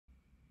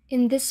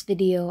In this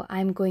video,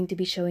 I'm going to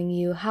be showing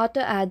you how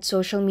to add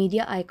social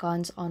media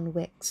icons on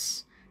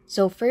Wix.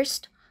 So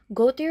first,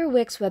 go to your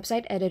Wix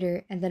website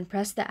editor and then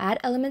press the Add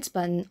Elements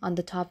button on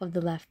the top of the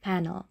left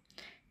panel.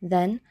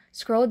 Then,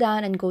 scroll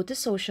down and go to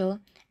Social,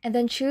 and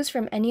then choose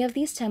from any of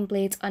these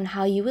templates on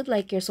how you would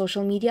like your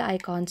social media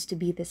icons to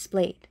be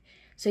displayed.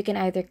 So you can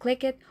either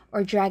click it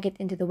or drag it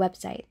into the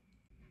website.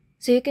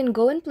 So you can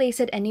go and place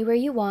it anywhere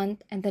you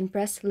want and then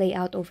press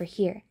Layout over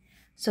here.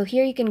 So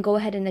here you can go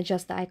ahead and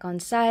adjust the icon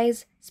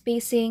size,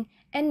 spacing,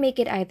 and make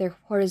it either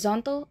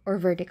horizontal or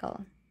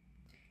vertical.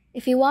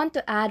 If you want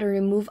to add or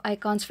remove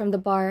icons from the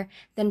bar,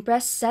 then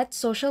press Set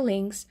Social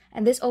Links,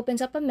 and this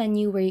opens up a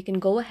menu where you can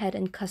go ahead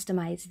and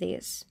customize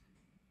these.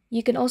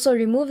 You can also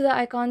remove the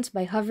icons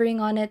by hovering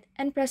on it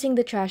and pressing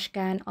the trash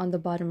can on the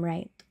bottom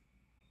right.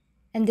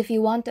 And if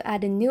you want to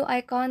add in new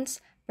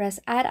icons, press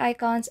Add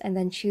Icons and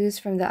then choose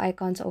from the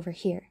icons over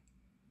here.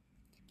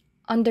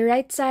 On the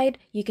right side,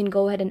 you can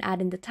go ahead and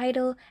add in the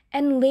title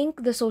and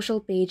link the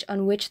social page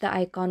on which the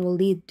icon will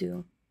lead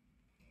to.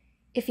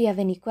 If you have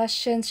any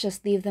questions,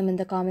 just leave them in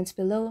the comments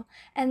below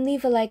and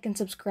leave a like and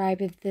subscribe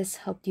if this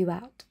helped you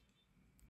out.